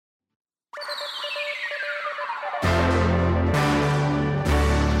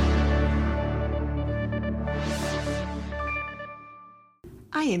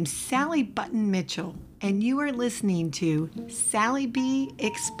I am Sally Button Mitchell, and you are listening to Sally B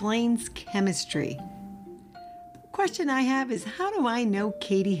Explains Chemistry. The question I have is, how do I know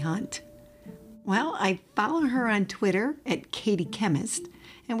Katie Hunt? Well, I follow her on Twitter at Katie Chemist,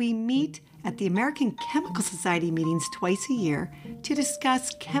 and we meet at the American Chemical Society meetings twice a year to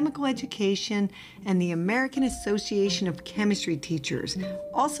discuss chemical education and the American Association of Chemistry Teachers,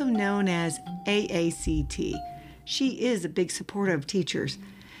 also known as AACT. She is a big supporter of teachers,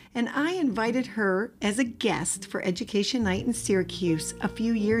 and I invited her as a guest for Education Night in Syracuse a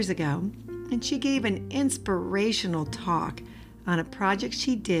few years ago, and she gave an inspirational talk on a project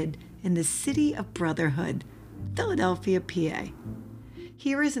she did in the City of Brotherhood, Philadelphia, PA.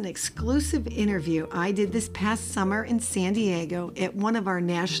 Here is an exclusive interview I did this past summer in San Diego at one of our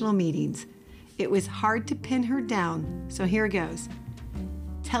national meetings. It was hard to pin her down, so here goes.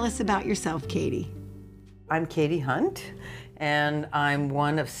 Tell us about yourself, Katie. I'm Katie Hunt, and I'm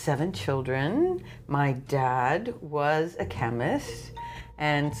one of 7 children. My dad was a chemist,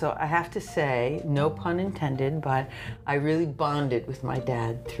 and so I have to say, no pun intended, but I really bonded with my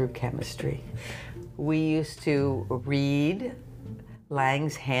dad through chemistry. We used to read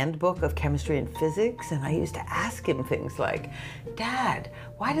Lang's Handbook of Chemistry and Physics, and I used to ask him things like, Dad,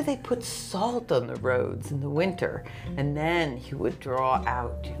 why do they put salt on the roads in the winter? And then he would draw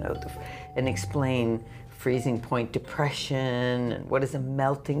out, and explain freezing point depression and what is a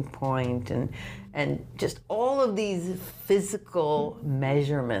melting point, and just all of these physical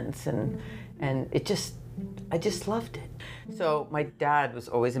measurements, and I just loved it. So my dad was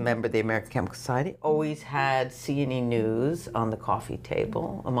always a member of the American Chemical Society, always had C&E News on the coffee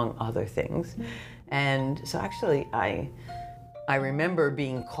table, among other things. And so actually I remember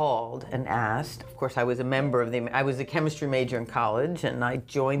being called and asked. Of course, I was a chemistry major in college, and I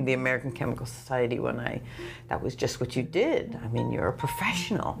joined the American Chemical Society that was just what you did. I mean, you're a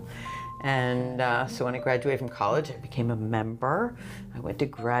professional. And so when I graduated from college, I became a member. I went to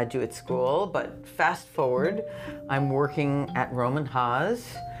graduate school, but fast forward, I'm working at Roman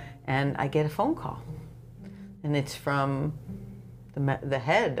Haas, and I get a phone call. And it's from the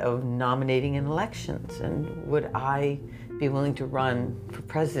head of nominating and elections, and would I be willing to run for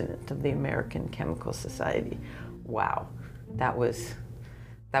president of the American Chemical Society? Wow, that was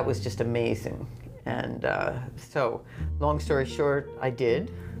just amazing. And so, long story short, I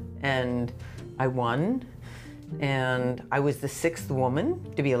did, and I won, and I was the 6th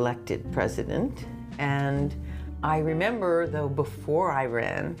woman to be elected president. And I remember, though, before I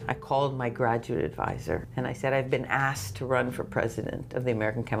ran, I called my graduate advisor, and I said, I've been asked to run for president of the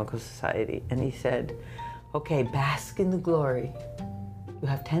American Chemical Society. And he said, okay, bask in the glory. You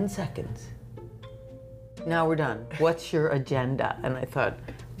have 10 seconds. Now we're done. What's your agenda? And I thought,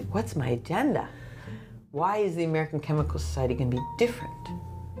 what's my agenda? Why is the American Chemical Society going to be different?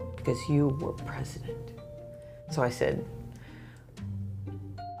 Because you were president. So I said,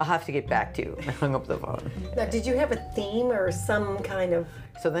 I'll have to get back to you. I hung up the phone. Now, did you have a theme or some kind of...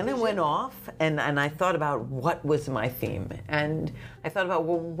 So then I went off, and I thought about what was my theme. And I thought about,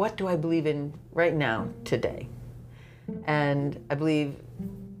 well, what do I believe in right now, today? And I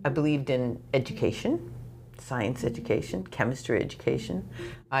believed in education, science education, chemistry education.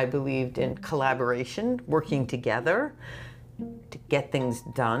 I believed in collaboration, working together to get things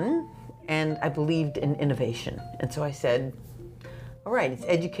done. And I believed in innovation. And so I said, all right, it's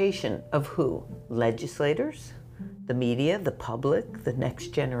education of who? Legislators, the media, the public, the next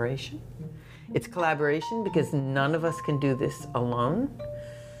generation. It's collaboration because none of us can do this alone.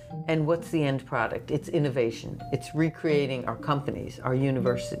 And what's the end product? It's innovation. It's recreating our companies, our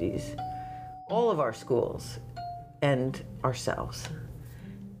universities, all of our schools, and ourselves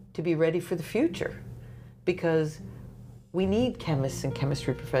to be ready for the future. Because we need chemists and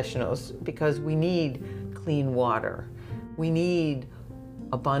chemistry professionals, because we need clean water. We need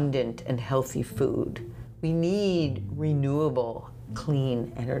abundant and healthy food. We need renewable,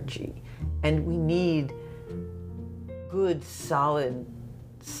 clean energy. And we need good, solid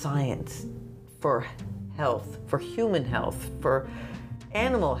science for health, for human health, for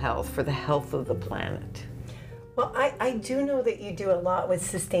animal health, for the health of the planet. Well, I do know that you do a lot with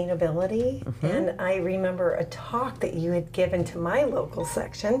sustainability, and I remember a talk that you had given to my local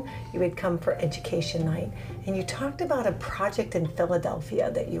section. You had come for Education Night, and you talked about a project in Philadelphia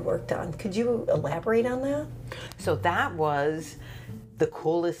that you worked on. Could you elaborate on that? So that was the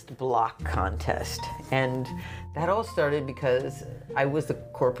Coolest Block Contest, and that all started because I was the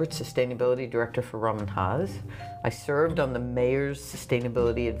corporate sustainability director for Roman Haas. I served on the mayor's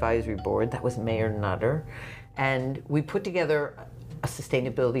sustainability advisory board. That was Mayor Nutter. And we put together a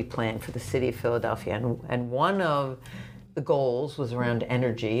sustainability plan for the city of Philadelphia. And one of the goals was around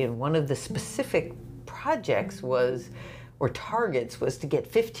energy, and one of the specific projects was, or targets, was to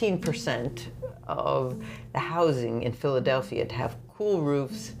get 15% of the housing in Philadelphia to have cool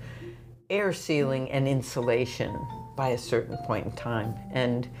roofs, air sealing, and insulation by a certain point in time.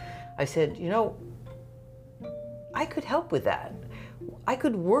 And I said, you know, I could help with that. I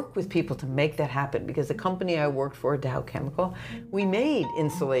could work with people to make that happen, because the company I worked for, Dow Chemical, we made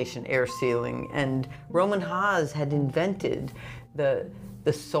insulation, air sealing, and Roman Haas had invented the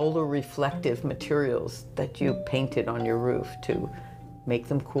solar reflective materials that you painted on your roof to make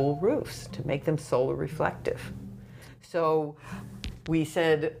them cool roofs, to make them solar reflective. So we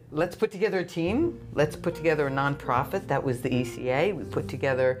said, let's put together a team, let's put together a nonprofit. That was the ECA. We put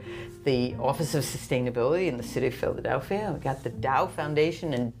together the Office of Sustainability in the city of Philadelphia. We got the Dow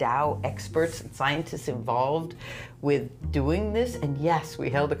Foundation and Dow experts and scientists involved with doing this. And yes,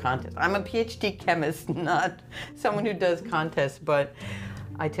 we held a contest. I'm a PhD chemist, not someone who does contests, but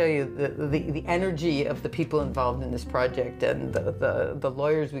I tell you, the energy of the people involved in this project and the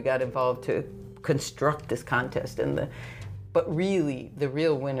lawyers we got involved to construct this contest, but really the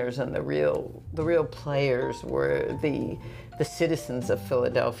real winners and the real players were the citizens of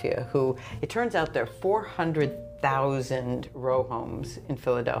Philadelphia, who, it turns out there are 400,000 row homes in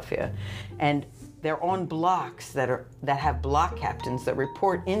Philadelphia, and they're on blocks that have block captains that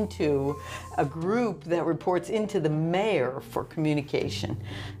report into a group that reports into the mayor for communication.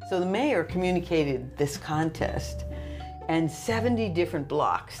 So the mayor communicated this contest, and 70 different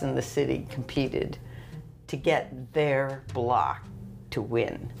blocks in the city competed to get their block to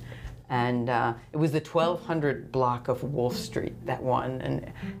win. And it was the 1200 block of Wolf Street that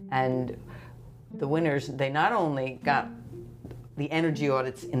won. And the winners, they not only got the energy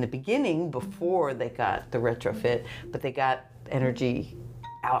audits in the beginning before they got the retrofit, but they got energy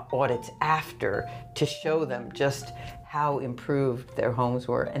audits after to show them just how improved their homes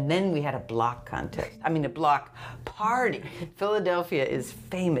were. And then we had a block contest. I mean, a block party. Philadelphia is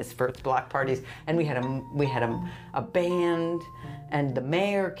famous for its block parties. And we had a band, and the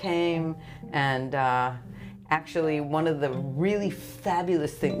mayor came, and actually one of the really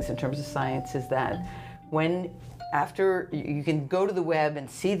fabulous things in terms of science is that after you can go to the web and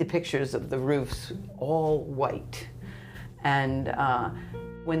see the pictures of the roofs all white. And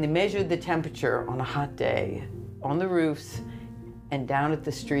when they measured the temperature on a hot day on the roofs and down at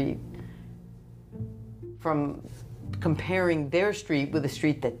the street, from comparing their street with a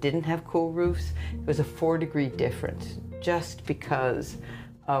street that didn't have cool roofs, it was a 4-degree difference, just because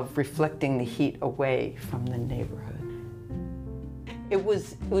of reflecting the heat away from the neighborhood. It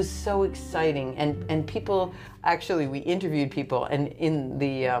was so exciting, and people, actually we interviewed people, and in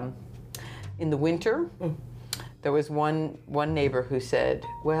the winter, there was one neighbor who said,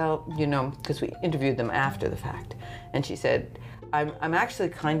 well, you know, because we interviewed them after the fact, and she said, I'm actually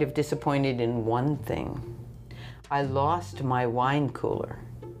kind of disappointed in one thing. I lost my wine cooler.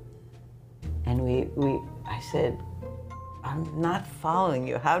 And I said, I'm not following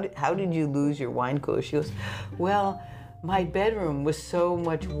you. How did you lose your wine cooler? She goes, well, my bedroom was so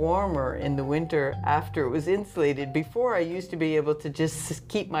much warmer in the winter after it was insulated. Before, I used to be able to just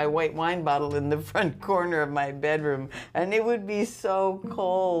keep my white wine bottle in the front corner of my bedroom, and it would be so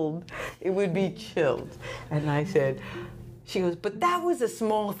cold. It would be chilled. And I said, she goes, but that was a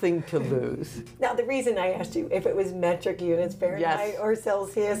small thing to lose. Now, the reason I asked you if it was metric units, Fahrenheit or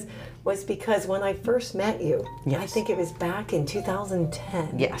Celsius, was because when I first met you, I think it was back in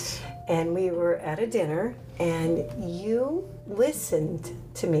 2010. Yes. And we were at a dinner, and you listened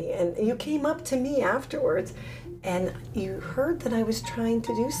to me, and you came up to me afterwards, and you heard that I was trying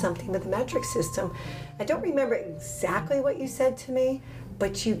to do something with the metric system. I don't remember exactly what you said to me,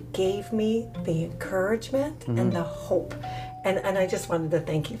 but you gave me the encouragement and the hope. And I just wanted to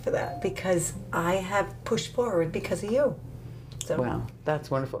thank you for that, because I have pushed forward because of you. So. Wow, that's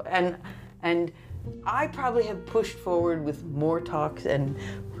wonderful. And I probably have pushed forward with more talks and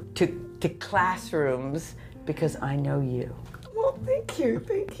to classrooms because I know you. Well, thank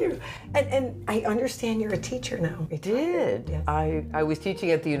you. And I understand you're a teacher now. I did. Yes. I was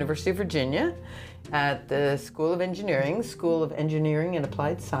teaching at the University of Virginia at the School of Engineering and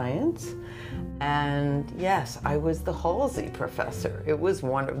Applied Science. And yes, I was the Halsey professor. It was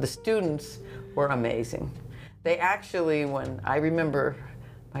the students were amazing. They actually, when I remember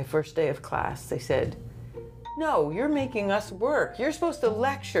my first day of class, they said, no, you're making us work. You're supposed to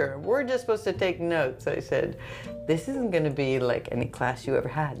lecture. We're just supposed to take notes. I said, this isn't going to be like any class you ever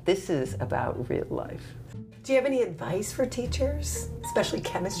had. This is about real life. Do you have any advice for teachers, especially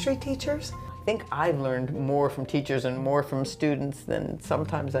chemistry teachers? I think I've learned more from teachers and more from students than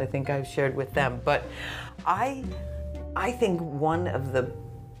sometimes I think I've shared with them. But I think one of the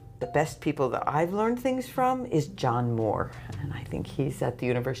best people that I've learned things from is John Moore. And I think he's at the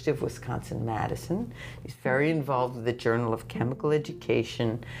University of Wisconsin-Madison. He's very involved with the Journal of Chemical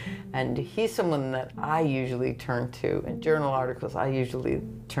Education. And he's someone that I usually turn to, and journal articles I usually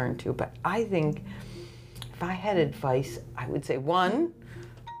turn to. But I think if I had advice, I would say, one,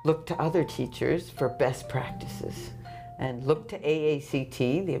 look to other teachers for best practices. And look to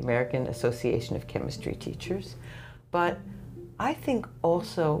AACT, the American Association of Chemistry Teachers. But I think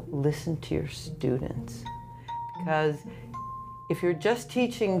also listen to your students, because if you're just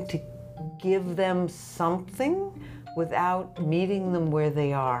teaching to give them something without meeting them where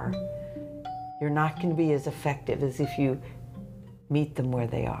they are, you're not going to be as effective as if you meet them where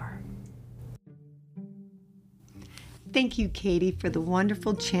they are. Thank you, Katie, for the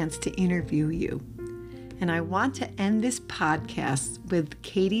wonderful chance to interview you. And I want to end this podcast with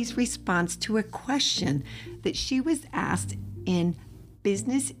Katie's response to a question that she was asked in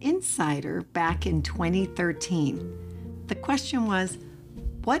Business Insider back in 2013. The question was,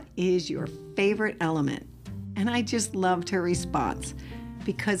 what is your favorite element? And I just loved her response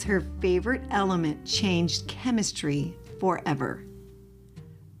because her favorite element changed chemistry forever.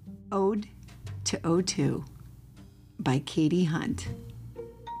 Ode to O2 by Katie Hunt.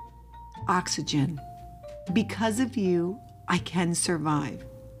 Oxygen. Because of you, I can survive.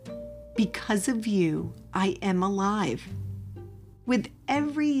 Because of you, I am alive. With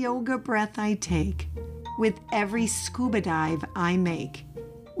every yoga breath I take, with every scuba dive I make,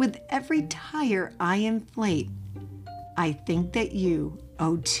 with every tire I inflate, I think that you,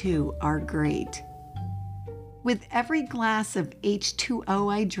 O2, are great. With every glass of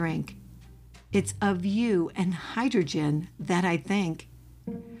H2O I drink, it's of you and hydrogen that I think.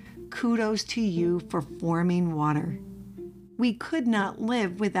 Kudos to you for forming water. We could not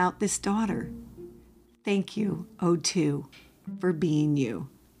live without this daughter. Thank you, O2, for being you.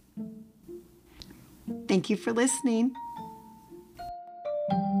 Thank you for listening.